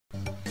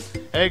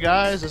Hey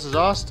guys, this is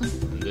Austin.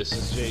 And this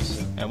is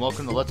Jason. And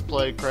welcome to Let's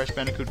Play Crash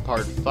Bandicoot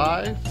Part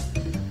 5.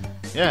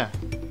 Yeah.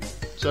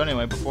 So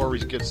anyway, before we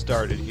get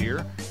started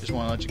here, just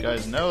want to let you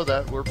guys know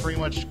that we're pretty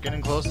much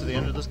getting close to the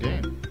end of this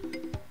game.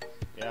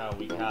 Yeah,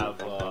 we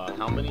have,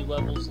 how many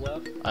levels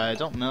left? I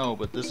don't know,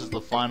 but this is the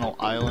final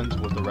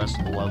island with the rest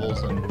of the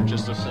levels, and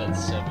just You said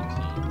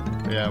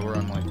 17. yeah, we're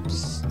on like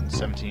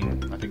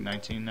 17, I think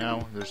 19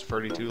 now. There's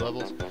 32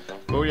 levels.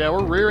 But yeah,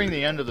 we're rearing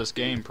the end of this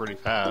game pretty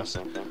fast.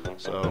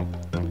 So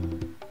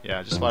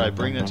yeah, just thought I'd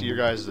bring that to your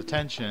guys'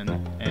 attention,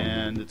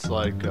 and it's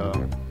like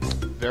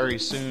very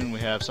soon we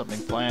have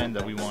something planned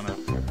that we want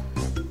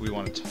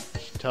to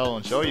tell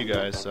and show you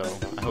guys. So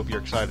I hope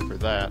you're excited for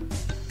that.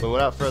 But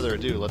without further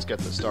ado, let's get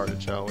this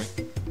started, shall we?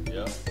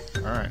 Yep.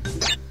 All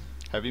right.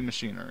 Heavy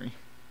machinery.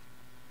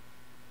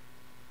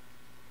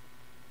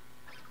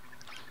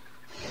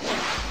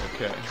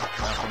 Okay.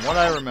 Now, from what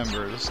I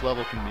remember, this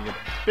level can be a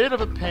bit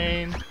of a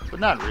pain, but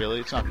not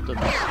really. It's not that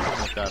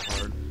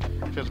hard.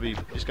 You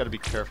just got to be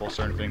careful of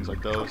certain things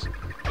like those.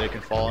 They can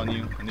fall on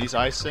you. And these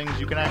ice things,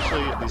 you can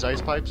actually, these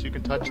ice pipes, you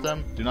can touch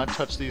them. Do not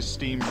touch these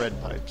steam red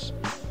pipes.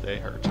 They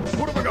hurt.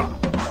 What have I got?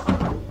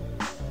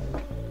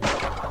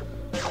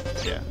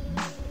 Yeah.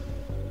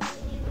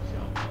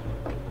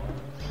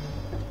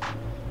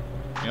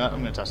 You know what? I'm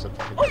gonna test it.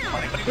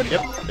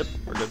 Yep,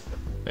 we're good.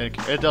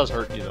 It does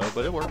hurt you though,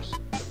 but it works.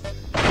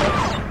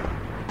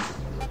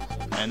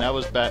 And that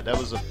was bad. That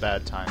was a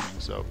bad timing.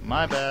 So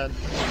my bad.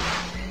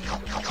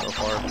 So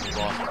far, we've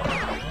lost a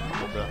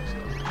little bit. So.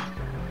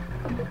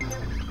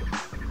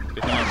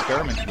 Good thing I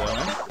experimented though,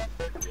 eh?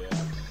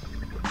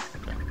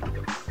 Okay.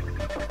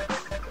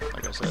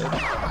 Like I said.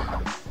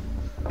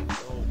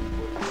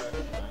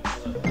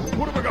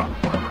 What have I got?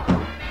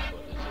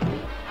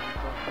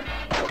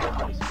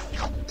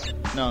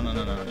 No.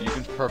 You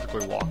can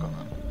perfectly walk on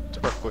them. It's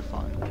perfectly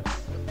fine.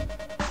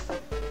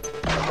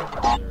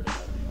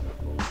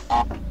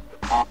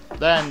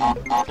 Then,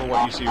 for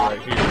what you see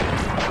right here.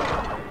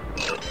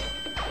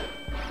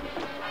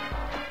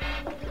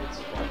 It's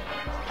fun.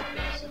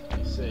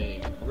 Basically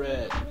saying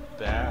red,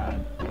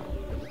 bad,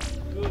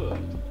 good.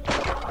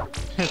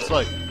 It's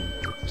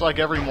like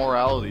every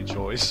morality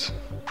choice.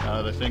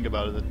 Now that I think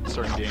about it, that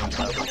certain games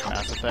have like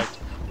Mass Effect.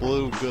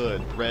 Blue,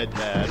 good. Red,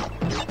 bad.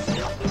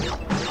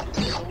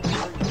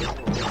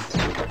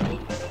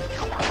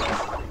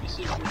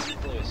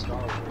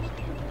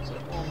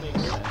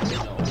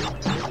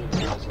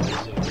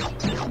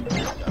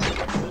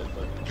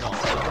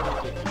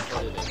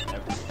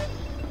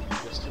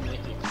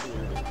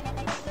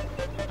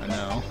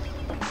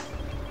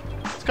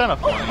 It's kind of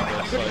funny, but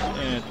it's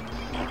like,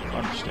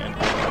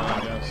 understandable, I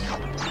guess.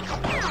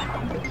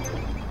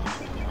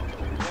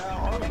 Yeah,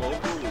 our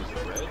logo is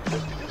red.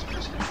 It's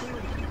just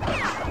clear.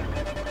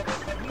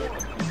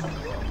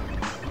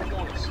 I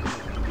want to see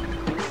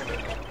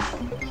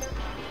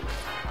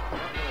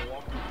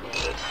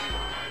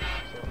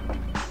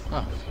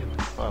Oh, phew.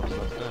 I was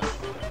like that.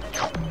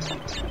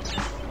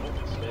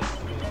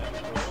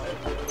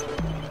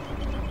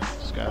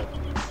 Just gotta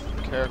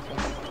be careful.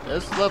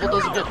 This level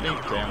doesn't get me,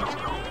 damn it.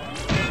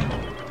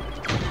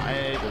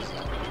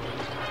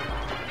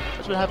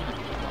 That's what happened.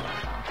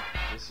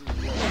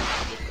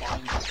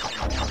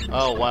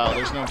 Oh wow,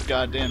 there's no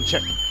goddamn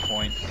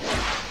checkpoint.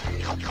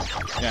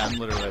 Yeah, I'm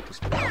literally at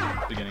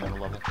the beginning of the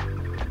level.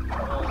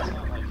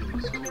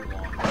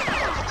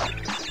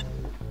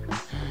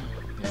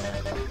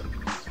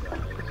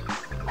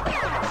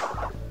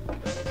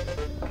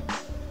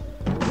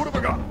 What have I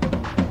got?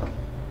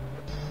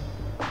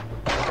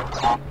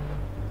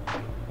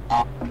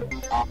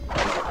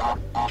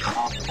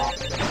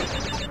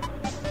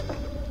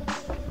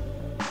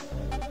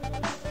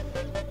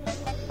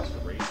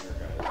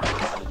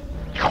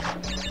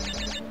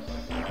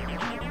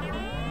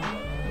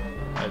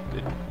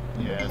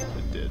 Yeah,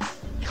 it did.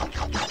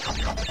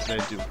 They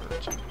do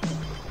hurt.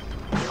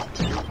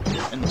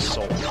 And the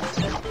soul.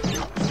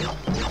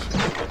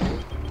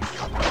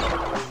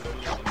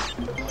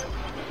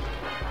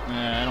 I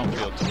don't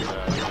feel too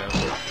bad, I guess.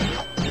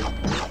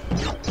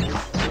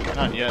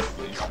 Not yet, at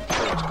least. I'm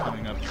sure it's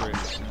coming up pretty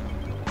soon.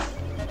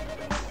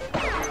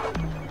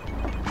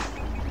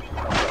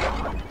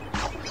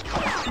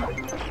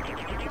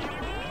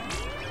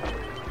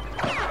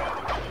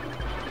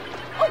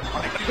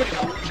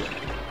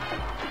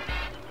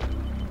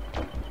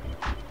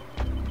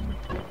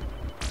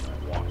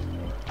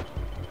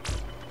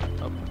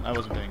 Oh, I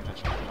wasn't paying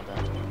attention. My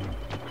bad.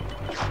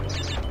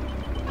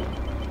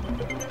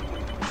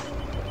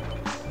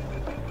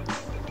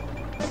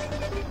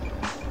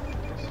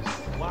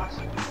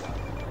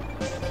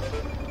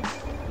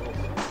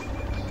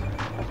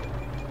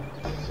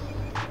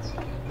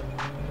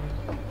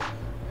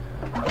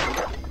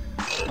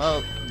 Well,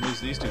 at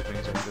least these two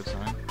things are a good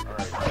sign.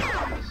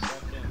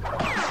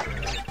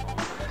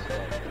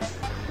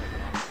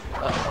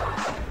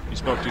 You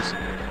spoke too soon.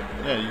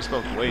 Yeah, you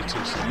spoke way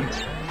too soon.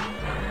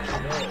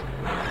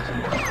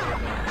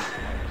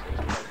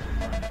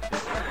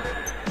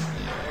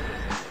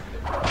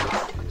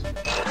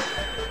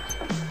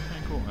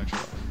 Cool,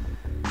 actually.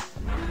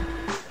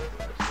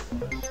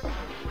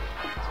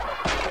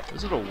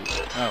 Is it a...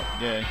 Oh,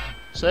 yay.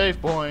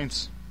 Save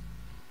points!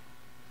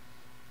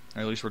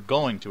 Or at least we're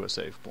going to a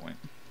save point.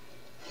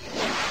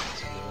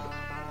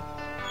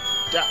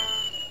 Yeah.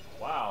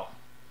 Wow.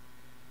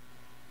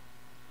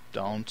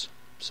 Don't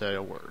say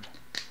a word.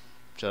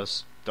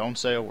 Just don't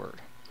say a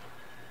word.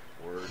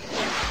 Word.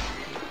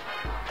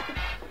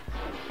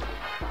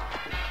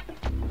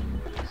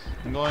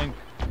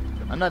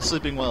 I'm not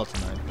sleeping well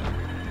tonight.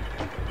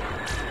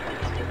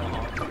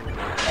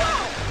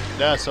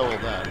 Yeah, so will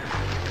that.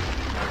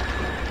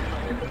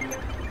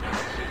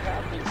 Shit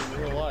happens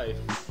in real life.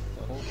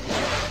 The whole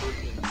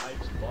freaking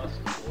pipes bust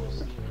full of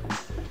steam.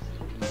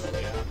 It can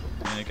really happen.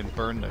 And it can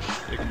burn it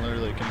can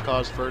literally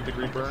cause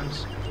 3rd-degree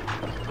burns.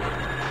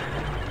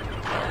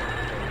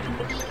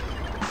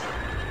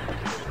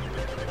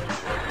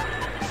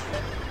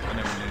 I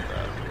never knew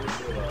that.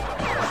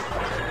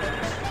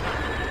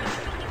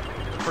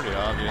 Pretty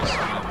obvious. I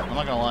mean, I'm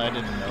not gonna lie, I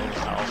didn't know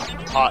how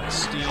hot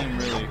steam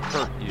really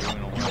hurt you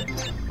in a way.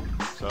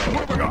 So,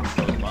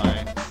 that was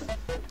my...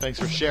 Thanks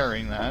for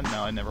sharing that.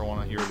 Now I never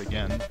want to hear it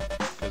again,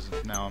 because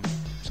now I'm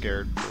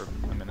scared for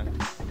a minute.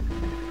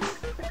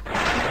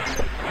 Yeah,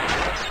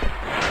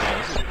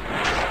 this is...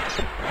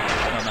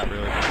 No, not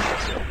really.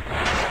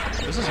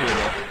 This is here,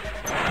 though.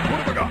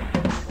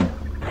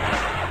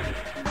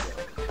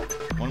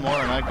 One more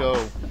and I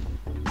go...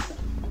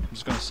 I'm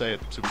just gonna say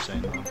it Super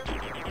Saiyan though.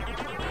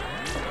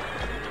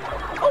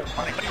 Never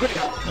mind.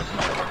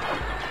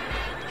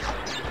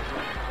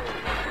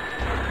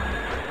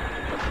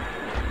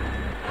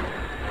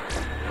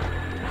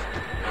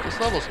 This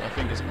level, I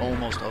think, is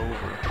almost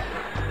over.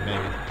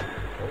 Maybe.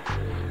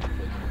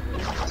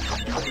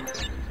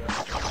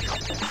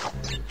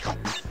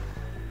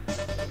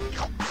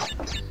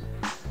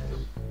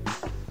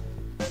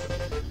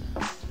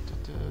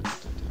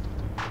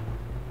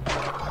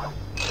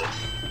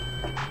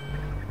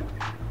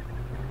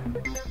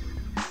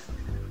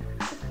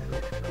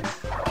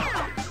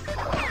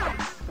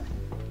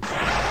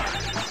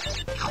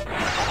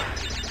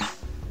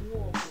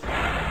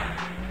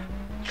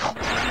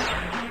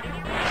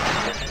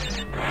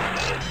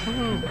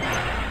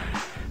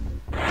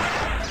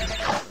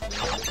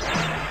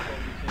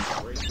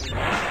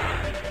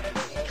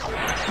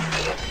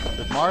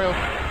 Mario?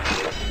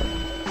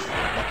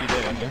 Lucky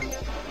day, I guess.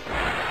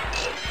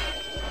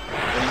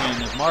 But I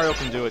mean, if Mario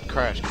can do it,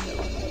 Crash can do it.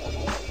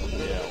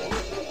 Yeah, well,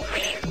 it's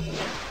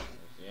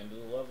the end of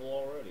the level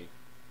already.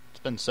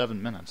 It's been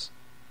 7 minutes.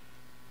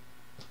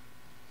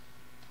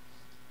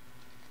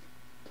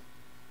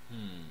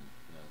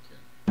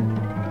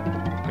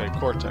 Okay,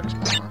 Cortex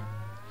power.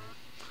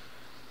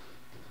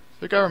 I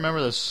think I remember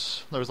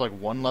this. There was like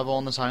one level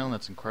on this island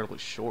that's incredibly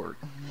short.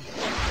 I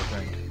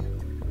think.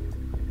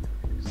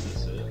 Is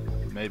this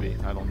it? Maybe.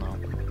 I don't know.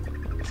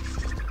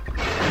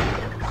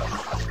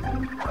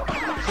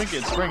 I think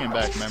it's bringing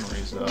back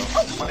memories, though.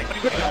 I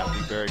have to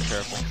be very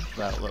careful.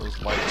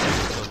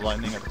 Those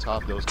lightning at the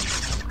top, those.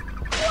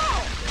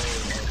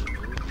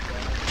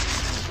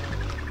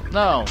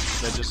 No,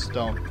 they just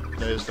don't.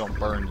 They just don't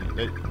burn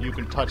you. You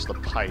can touch the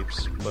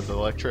pipes, but the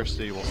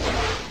electricity will still.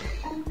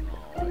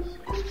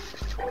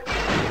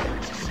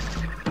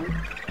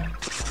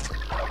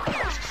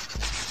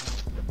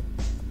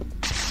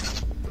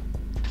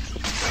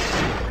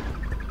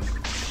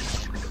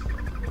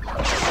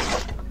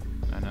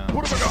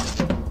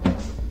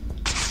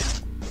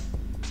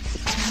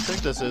 I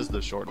think this is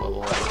the short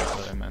level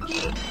that I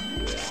mentioned.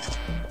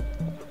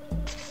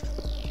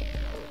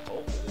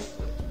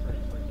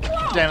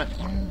 Damn it!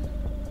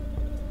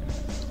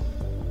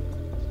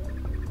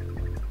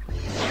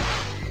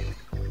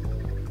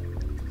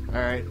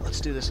 Alright, let's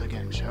do this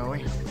again, shall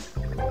we? It's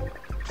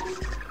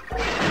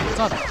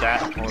not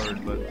that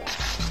hard, but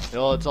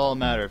it's all a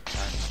matter of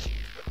time.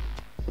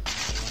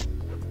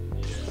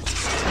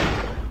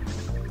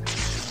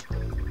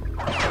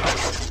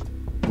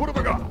 What have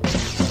I got?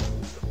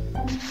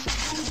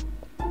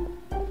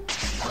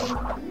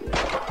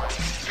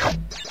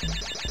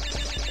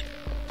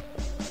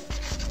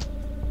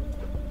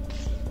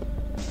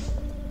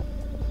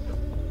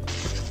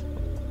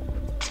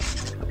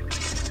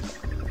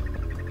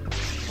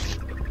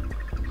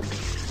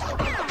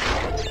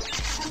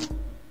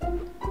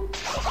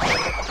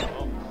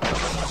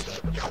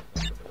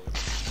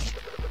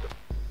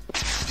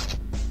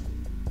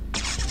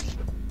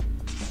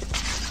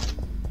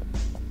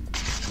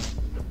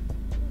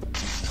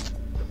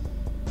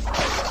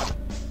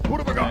 What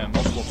have I got? Yeah,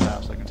 multiple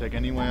paths. I can take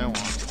any way I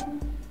want.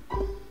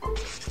 I'm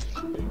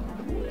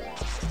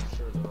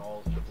sure they're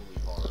all equally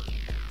hard.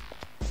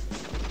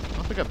 I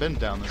don't think I've been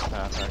down this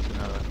path, actually,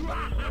 now that...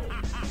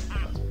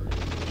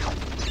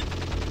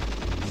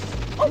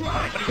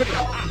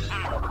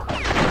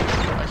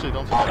 Actually, I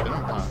don't think I've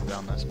been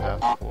down this path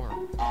before.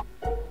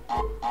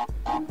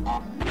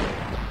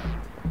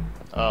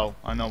 Oh,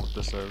 I know what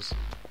this is.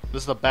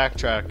 This is the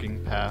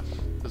backtracking path.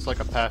 It's like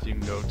a path you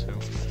can go to.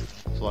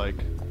 It's like...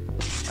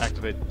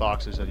 activate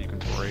boxes that you can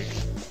break.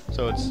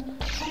 So it's...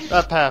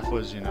 that path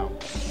was,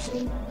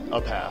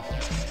 a path.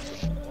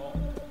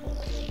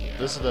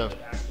 This is the...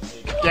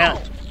 Damn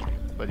it!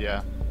 But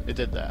yeah, it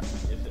did that.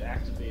 If it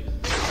activated...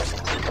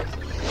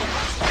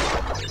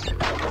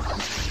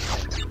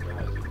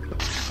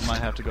 I might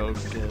have to go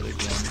get it again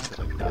because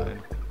I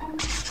died.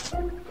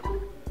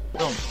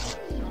 Don't.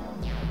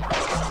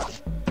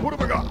 What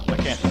have I got? I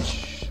can't.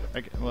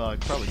 Well, I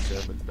probably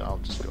could, but I'll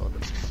just go up.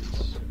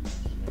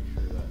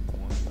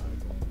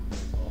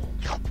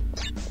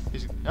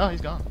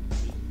 He's gone.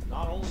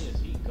 Not only is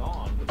he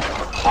gone, but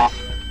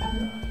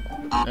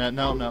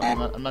no,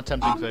 I'm not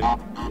tempting fate.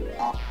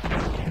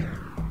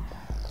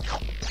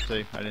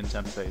 See, I didn't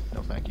tempt fate.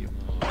 No, thank you.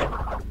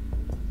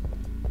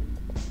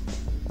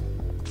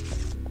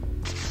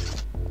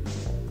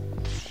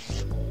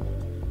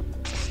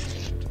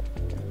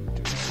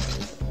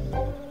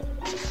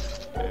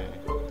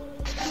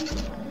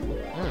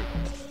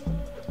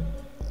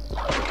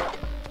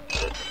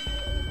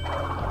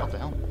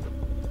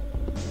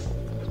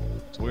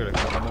 Weird, I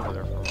can't come over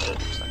there for a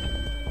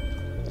second.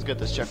 Let's get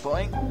this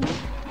checkpoint. I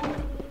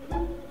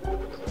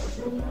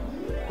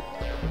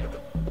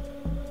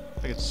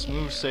think it's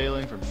smooth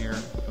sailing from here,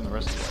 from the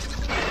rest of it.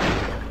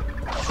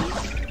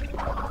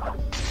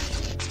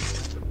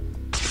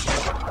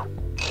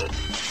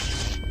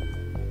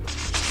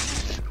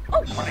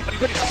 Oh my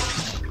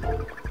goodness!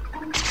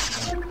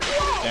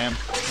 Damn. No,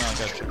 I got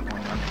a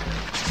checkpoint now.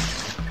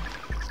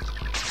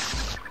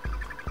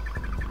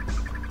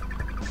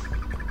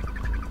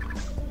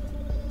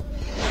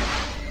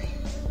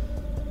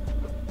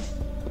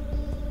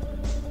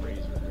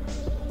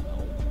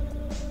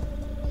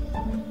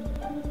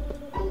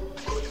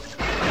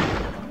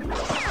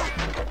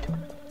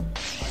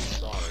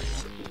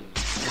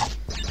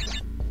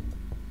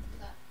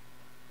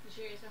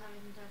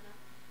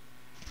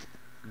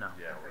 No.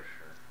 Yeah, we're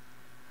sure.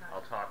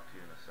 I'll talk to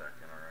you in a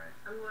second, alright?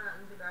 I'm going out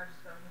in the garage to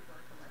come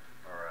back.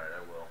 Alright, I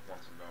will,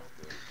 once I'm done with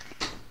this.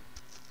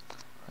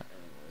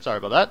 Sorry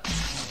about that.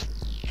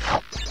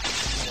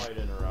 Slight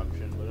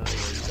interruption, but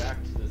anyway,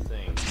 back to the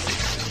thing.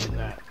 In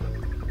that, I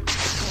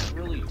can't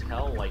really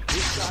tell, like,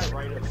 this guy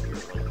right up here,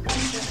 like, what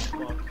the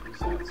fuck is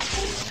that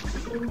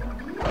supposed to be?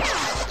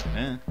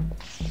 Yeah.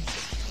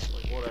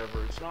 Like, whatever,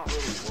 it's not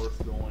really worth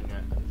going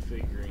at and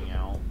figuring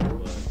out,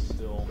 but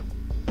still...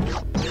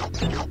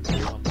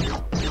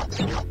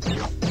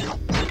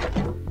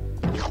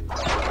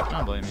 I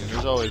don't blame you.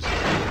 I've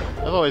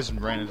always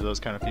ran into those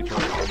kind of people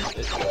that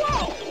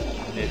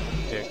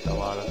nitpicked a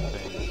lot of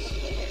things.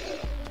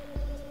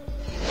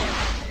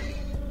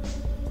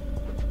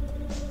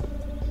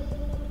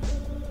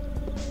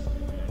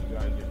 Man, you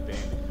gotta give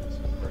Bandicoot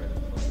some credit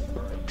for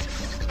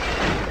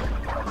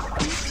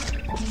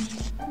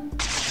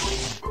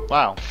the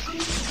Wow.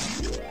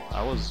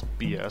 That was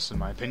BS in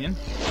my opinion.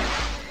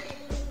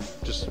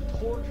 Just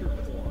torture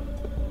porn.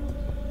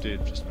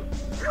 Dude, just...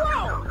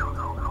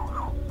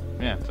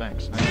 Yeah,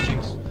 thanks.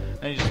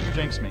 Now you just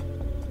jinx me,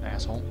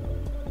 asshole.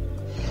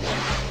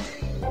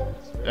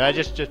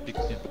 Just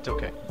it's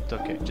okay. It's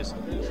okay. Just...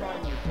 I've been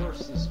trying to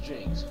reverse this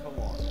jinx. Come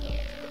on.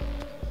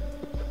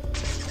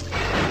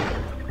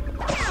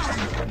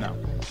 No.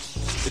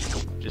 It's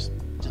cool. Just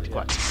be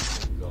quiet.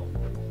 Go.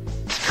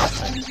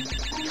 Thanks.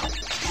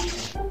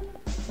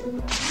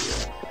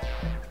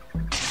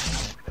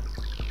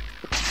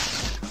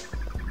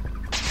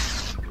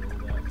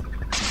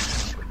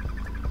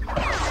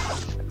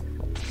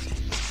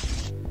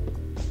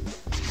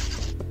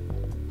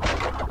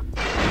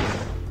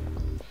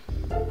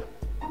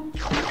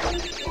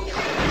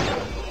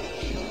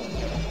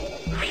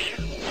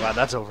 Wow,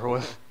 that's over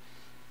with.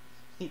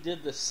 He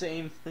did the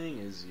same thing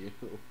as you.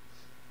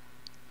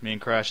 Me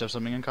and Crash have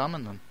something in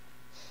common then.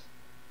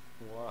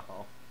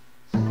 Wow.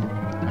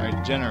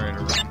 Alright, generator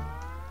run.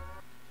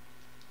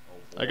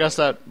 Oh, I guess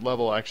that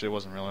level actually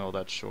wasn't really all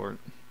that short.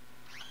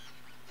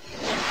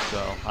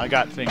 So, I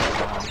got things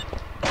wrong.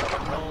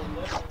 Well,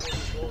 that's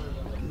shorter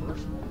than the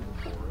first one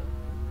before it.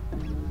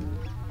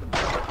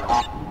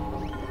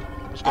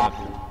 Just gonna...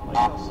 Like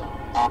how some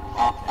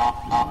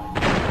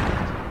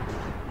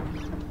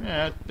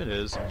Yeah, it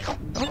is. I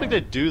don't think they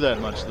do that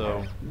much,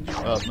 though.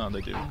 Oh, no,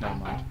 they do. Never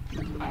mind.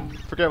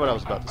 Forget what I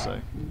was about to say.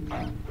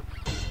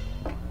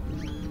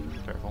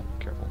 Careful,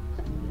 careful.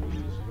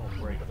 you don't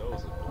break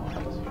those at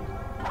once.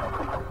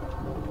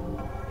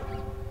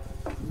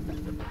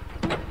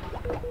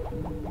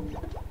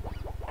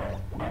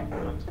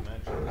 Not to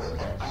mention, this is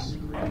just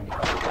screaming.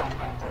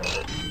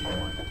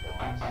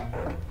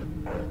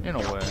 In a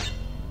way.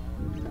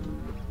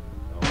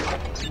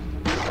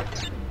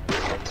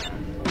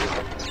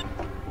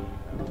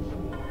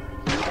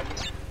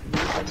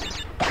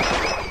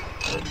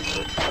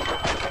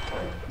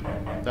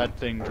 That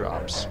thing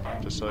drops,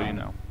 just so you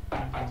know. I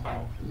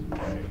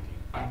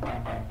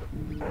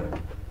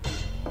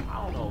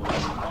don't know,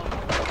 it's fun,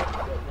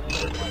 but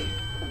then, like,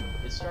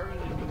 it's starting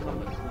to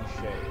become a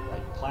cliche,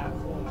 like,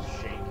 platforms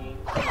shaking.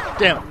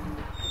 Damn it!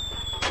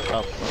 Oh,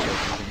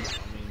 okay.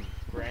 I mean,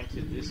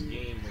 granted, this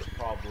game was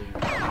probably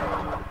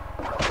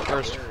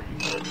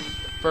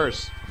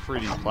First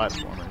 3D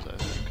platformers, I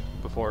think.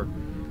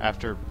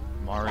 After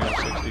Mario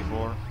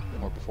 64,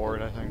 or before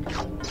it, I think.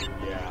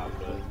 Yeah,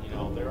 but, you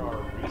know, there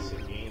are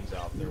recent games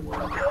out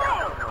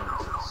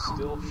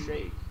still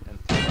shake and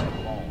throw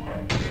that ball on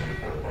me.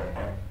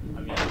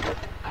 I mean,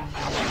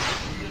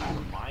 just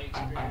from my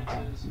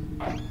experiences,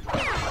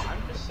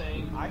 I'm just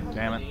saying I have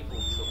been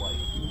able to like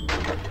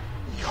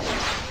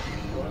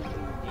go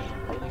through the game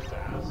really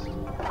fast,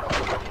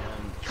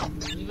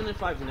 and even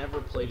if I've never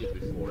played it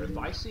before, if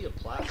I see a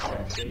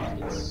platform shake,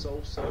 it's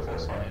so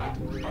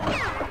self-explanatory.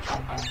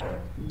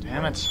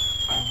 Damn it.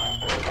 I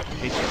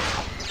hate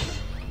this.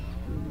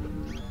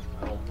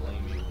 I don't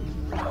blame you.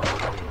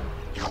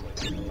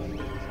 It's like,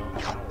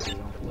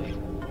 jump late.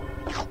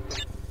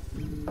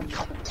 You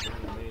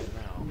made it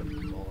now.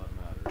 That's all that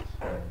matters.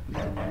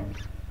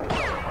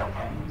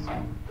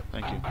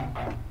 Thank you.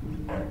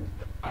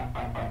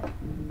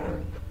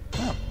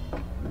 Oh.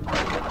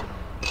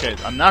 Okay,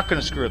 I'm not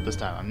gonna screw it this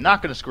time. I'm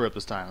not gonna screw up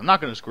this time. I'm not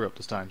gonna screw up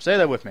this time. Say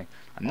that with me.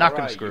 I'm not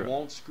gonna screw it. You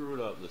won't screw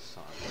it up this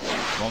time.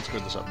 Won't screw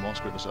this up. Won't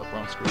screw this up.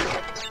 Won't screw it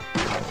up.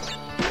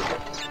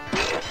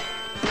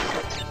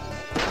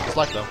 It's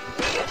luck though.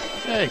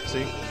 Hey,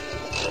 see?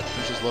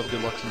 I just love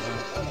good luck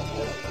sometimes.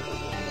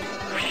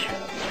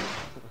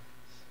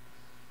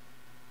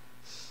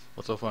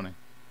 What's so funny?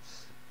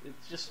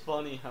 It's just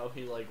funny how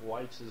he like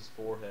wipes his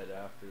forehead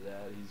after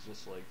that. He's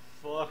just like,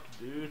 "Fuck,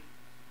 dude."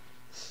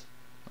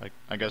 Like,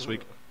 I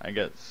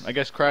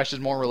guess Crash is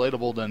more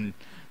relatable than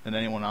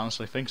anyone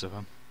honestly thinks of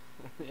him.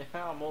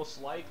 Yeah,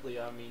 most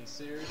likely. I mean,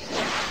 seriously.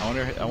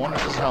 I wonder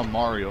if this is how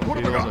Mario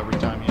feels every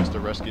time he has to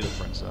rescue the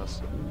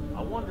princess.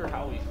 I wonder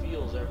how he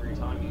feels every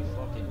time you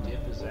fucking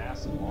dip his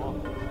ass in lava.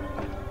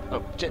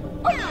 Oh shit!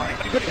 Oh my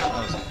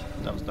goodness!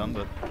 That was dumb,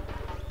 but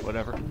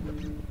whatever.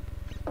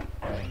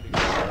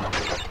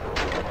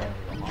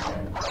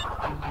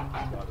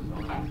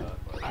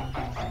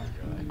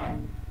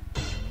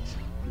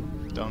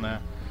 Don't know.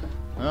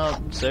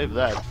 Well, save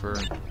that for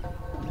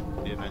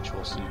the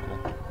eventual sequel.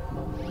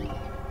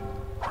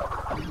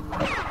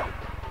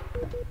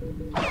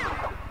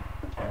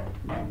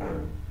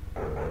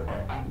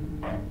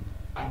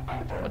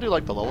 I do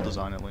like the level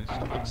design at least.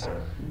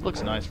 It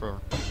looks nice for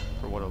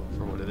what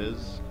it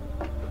is.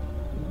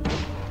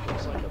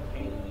 Looks like a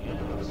pain in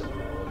the ass.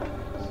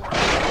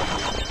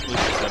 At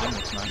least the setting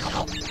looks nice.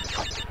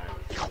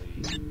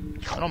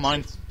 Actually, I don't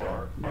mind. it's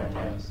dark, but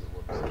yes, it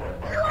looks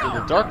nice.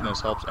 The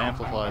darkness helps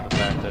amplify the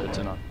fact that it's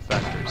in a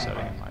factory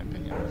setting, in my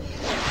opinion.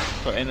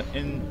 So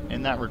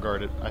in that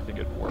regard, I think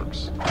it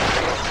works. I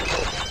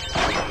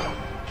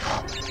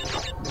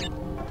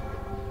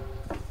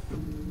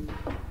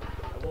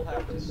will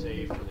have to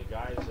say, for the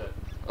guys that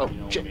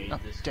made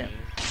this game.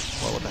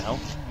 Well, what the hell?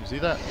 You see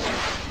that?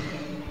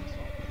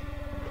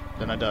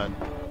 Then I died.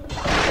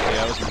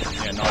 Yeah, I was not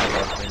a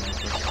dark thing.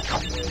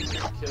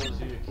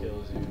 It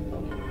kills you.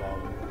 Don't even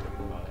bother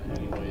about it.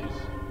 Anyways,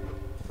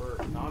 for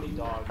Naughty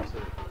Dog to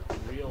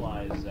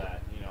realize that,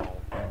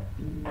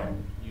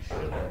 you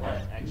shouldn't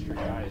let extra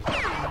guys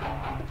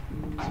die,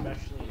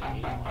 especially in a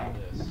game like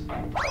this.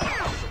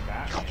 For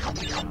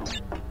Batman,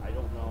 I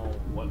don't know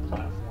what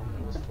platform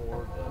it was for,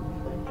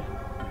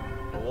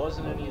 but it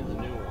wasn't any of the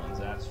new ones,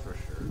 that's for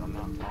sure. I'm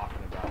not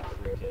talking about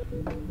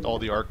freaking... all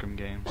the Arkham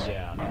games.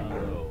 Yeah, none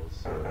of those.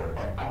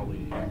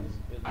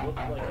 It looked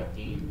like a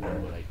Game Boy,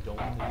 but I don't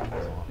think it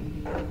was on a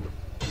Game Boy.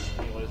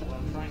 Anyways, what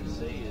I'm trying to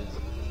say is,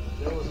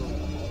 there was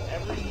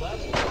every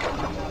level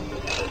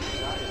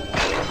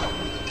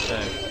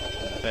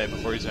Hey,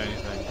 before you say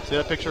anything, see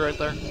that picture right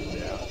there?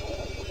 Yeah.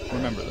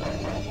 Remember that.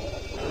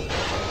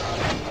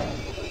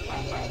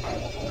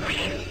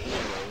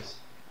 Anyways,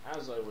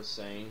 as I was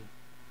saying,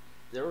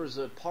 there was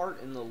a part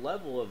in the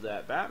level of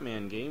that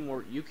Batman game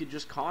where you could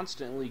just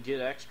constantly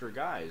get extra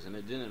guys, and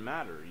it didn't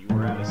matter. You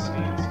were at a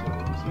standstill.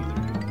 It was either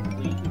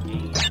you complete the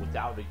game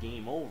without a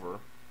game over,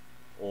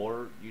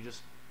 or you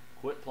just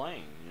quit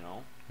playing,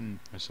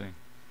 I see.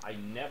 I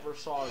never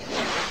saw a game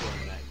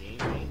over in that game,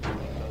 mainly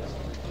because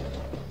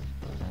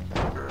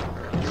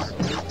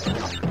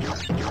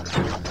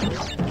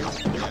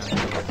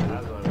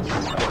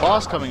the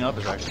boss coming up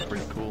is actually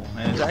pretty cool,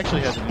 and it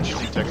actually has an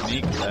interesting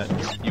technique that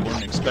you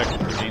wouldn't expect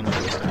in a game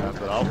like this to have,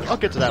 but I'll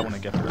get to that when I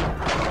get to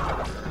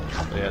that.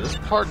 But yeah, this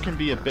part can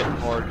be a bit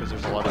hard because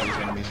there's a lot of these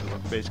enemies who are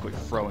basically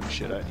throwing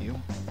shit at you.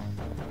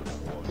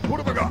 What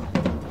have I got?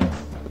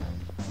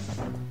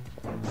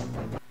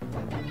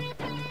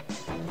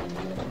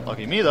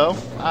 Lucky me though,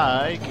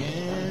 I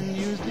can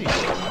use these.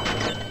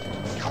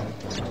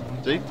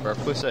 See?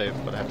 Perfectly safe,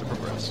 but I have to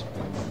progress.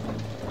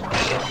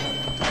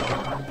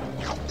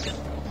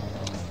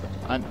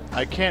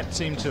 I can't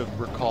seem to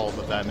recall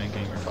the Batman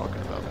game you're talking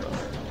about, though.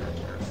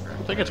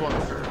 I think it's one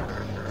of them.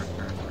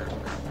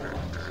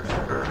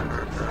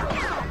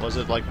 Was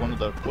it like one of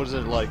the... Was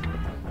it like...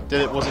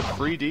 Was it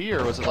 3D,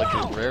 or was it like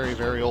a very,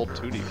 very old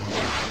 2D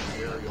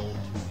one? very old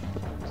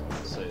 2D,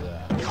 let's say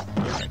that.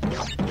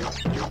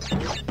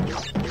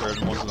 Or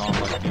was it on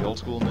like the old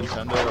school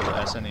Nintendo or the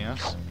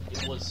SNES?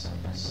 It was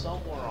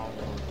somewhere on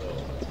one of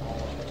those. That's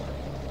all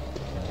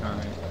I know.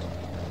 Alright.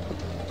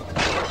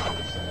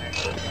 It's an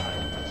extra guy.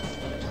 It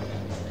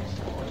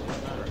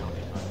doesn't matter how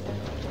many times you do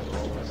it, they're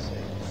always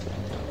safe.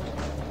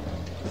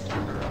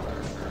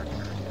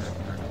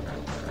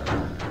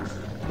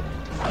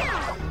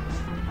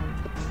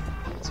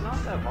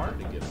 hard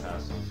to get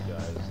past those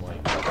guys.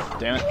 Like,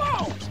 Damn it.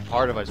 It's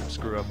hard if I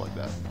screw up like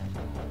that.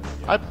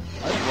 I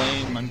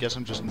blame, I guess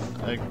I'm just,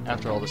 like,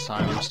 after all this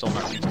time, I'm still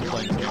not used to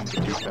playing this game with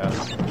the D-pad.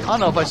 I don't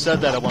know if I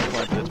said that at one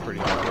point, but it's pretty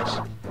obvious.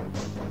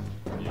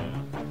 yeah.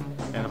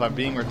 And if I'm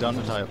being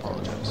redundant, I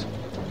apologize.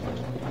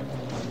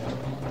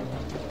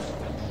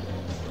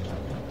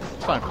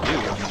 It's fine for you, I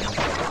mean,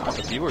 I want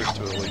the viewers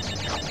to at least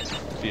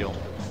feel.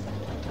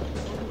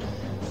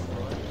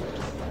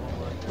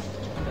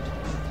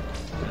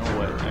 No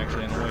way,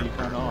 actually, in a way you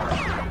kind of are.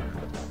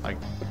 I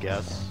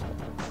guess.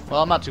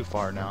 Well, I'm not too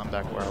far now, I'm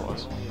back where I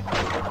was. I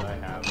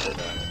have is that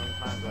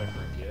sometimes I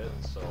forget,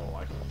 so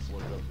I can just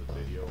look up the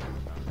video.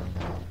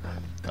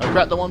 Oh,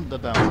 grab the one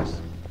that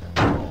bounces.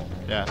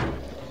 Yeah.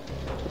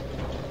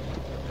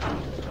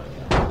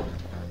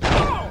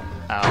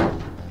 Ow.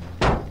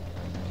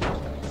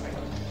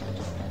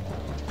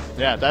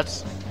 Yeah,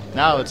 that's...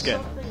 Now it's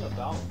getting... Something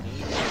about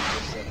me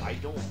is that I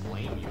don't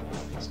blame you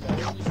on these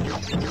guys.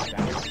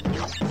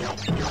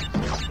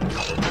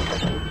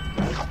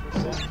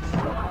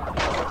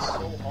 It's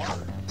so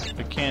hard.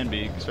 It can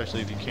be,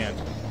 especially if you can't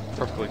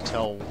perfectly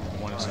tell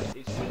when it's... It should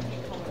be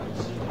coming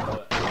soon,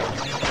 but...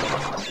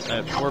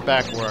 we're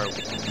back where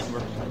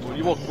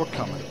we're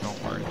coming,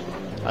 don't worry.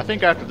 I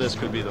think after this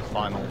could be the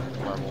final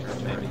level,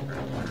 maybe.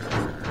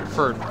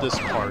 For this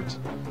part.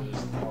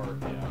 This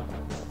part, yeah.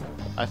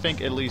 I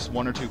think at least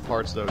 1 or 2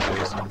 parts though,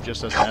 Jason,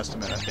 just as an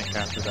estimate, I think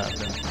after that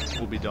then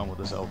we'll be done with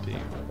this LP.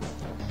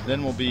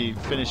 Then we'll be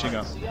finishing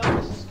up. See how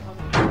this is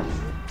coming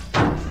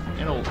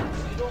You know, You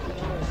don't know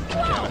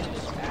Damn it.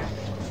 it's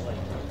actually, like,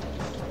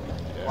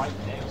 right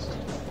next to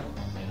you,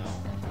 you know?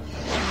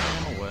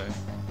 no way.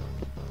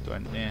 Do I?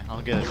 Nah,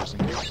 I'll get it just in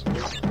case.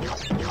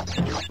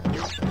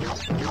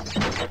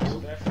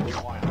 Especially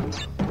why I'm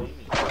not blaming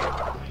you.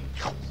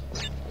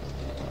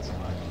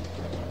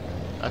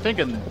 I think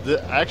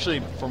actually,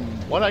 from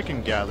what I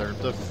can gather,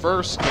 the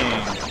first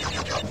game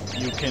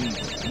you can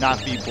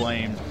not be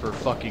blamed for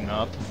fucking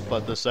up,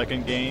 but the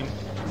second game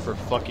for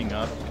fucking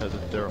up, because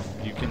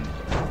you can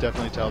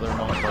definitely tell there are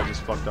moments where I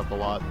just fucked up a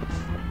lot.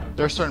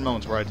 There are certain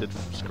moments where I did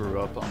screw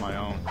up on my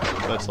own,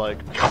 but it's like,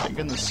 I think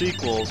in the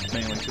sequels,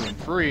 mainly 2 and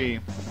 3,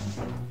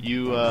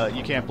 you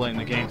can't blame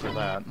the game for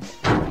that.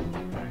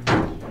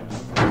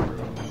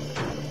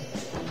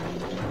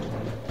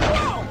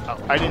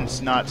 Oh, I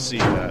didn't not see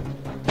that.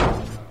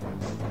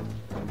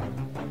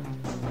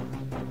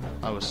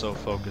 I was so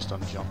focused on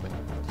jumping.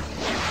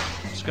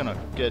 Just gonna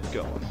get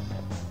going.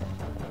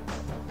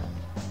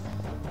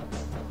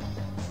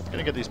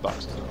 Gonna get these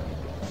boxes though.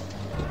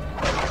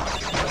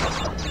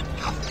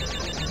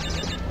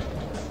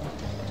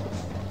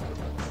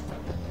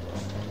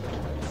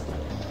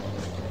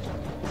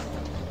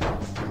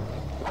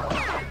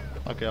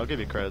 Okay, I'll give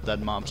you credit. That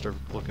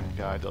mobster-looking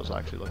guy does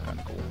actually look kind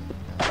of cool.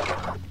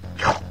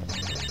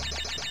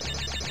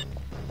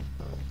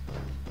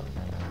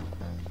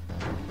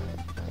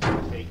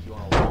 Take you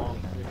on a long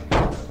fishing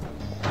trip.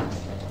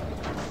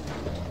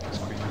 That's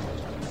creepy.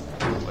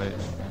 Wait,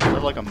 is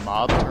that like a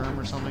mob term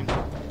or something?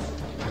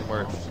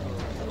 Where?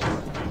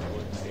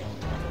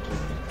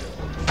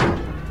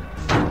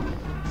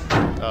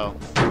 Oh,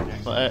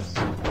 well,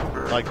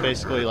 like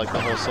basically like the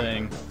whole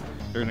saying,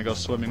 you're gonna go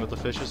swimming with the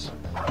fishes.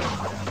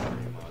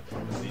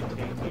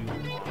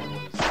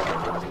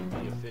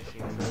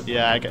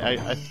 Yeah, I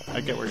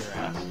get where you're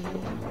at.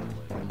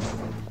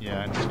 Yeah,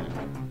 I understand.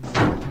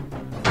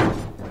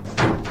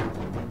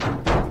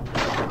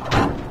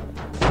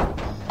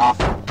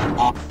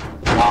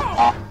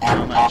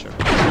 I'm not sure.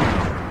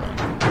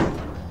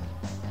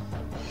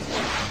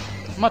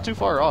 I'm not too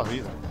far off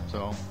either,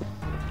 so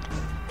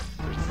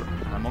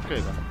I'm okay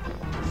then.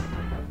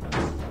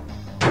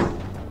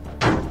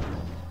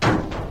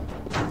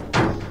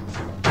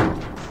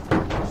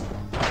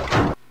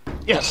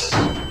 Yes!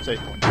 Save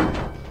point.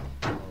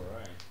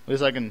 At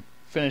least I can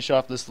finish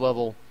off this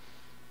level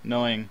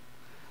knowing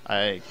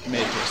I made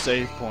it to a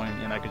save point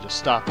and I could just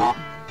stop it.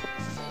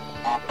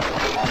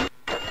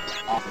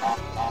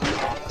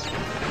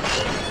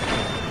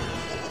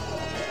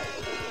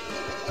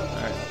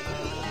 Alright.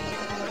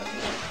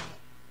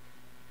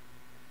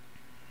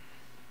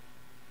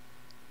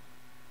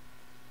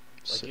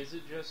 Like, is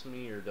it just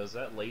me, or does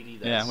that lady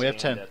that Yeah, we have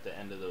 10. at the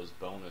end of those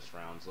bonus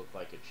rounds look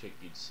like a chick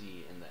you'd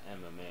see in the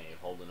MMA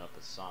holding up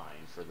a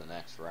sign for the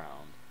next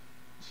round?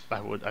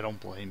 I don't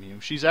blame you.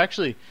 She's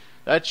actually,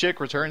 that chick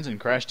returns in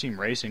Crash Team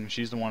Racing.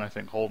 She's the one, I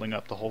think, holding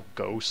up the whole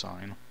go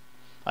sign.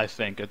 I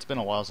think. It's been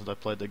a while since I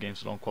played the game,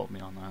 so don't quote me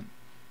on that.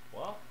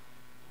 Well,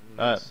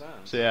 makes sense.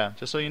 So yeah,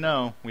 just so you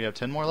know, we have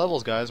 10 more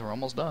levels, guys. We're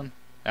almost done.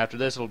 After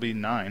this, it'll be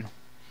 9.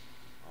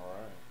 Alright.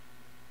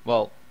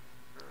 Well,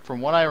 from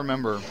what I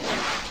remember,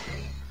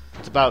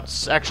 it's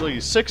about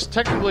actually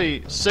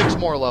technically 6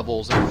 more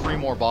levels and 3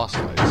 more boss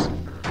fights.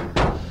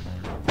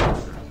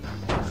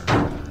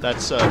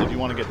 That's if you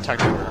want to get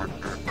technical.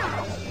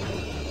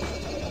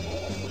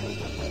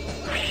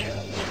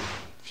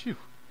 Phew.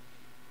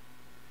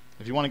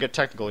 If you want to get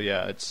technical,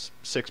 yeah, it's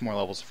 6 more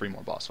levels, 3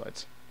 more boss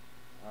fights.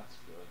 That's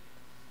good.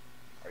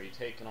 Are you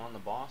taking on the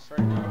boss right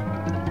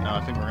now? No,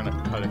 I think we're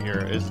gonna cut it here.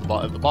 Is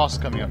the boss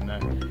coming up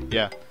next?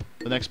 Yeah,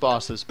 the next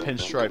boss is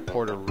Pinstripe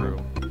Porteroo.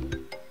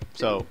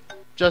 So,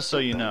 just so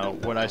you know,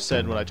 when I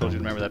told you to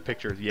remember that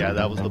picture, yeah,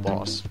 that was the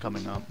boss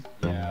coming up.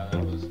 Yeah,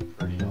 that was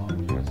pretty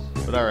obvious.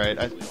 But alright,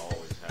 We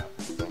always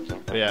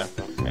have. but yeah.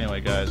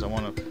 Anyway, guys,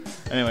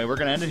 Anyway, we're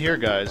gonna end it here,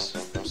 guys.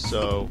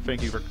 So,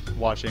 thank you for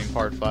watching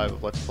part 5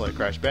 of Let's Play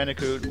Crash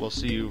Bandicoot. We'll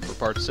see you for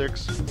part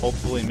 6.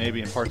 Hopefully,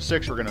 maybe in part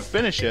 6 we're gonna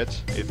finish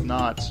it. If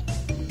not,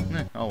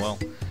 oh well.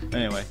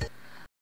 Anyway.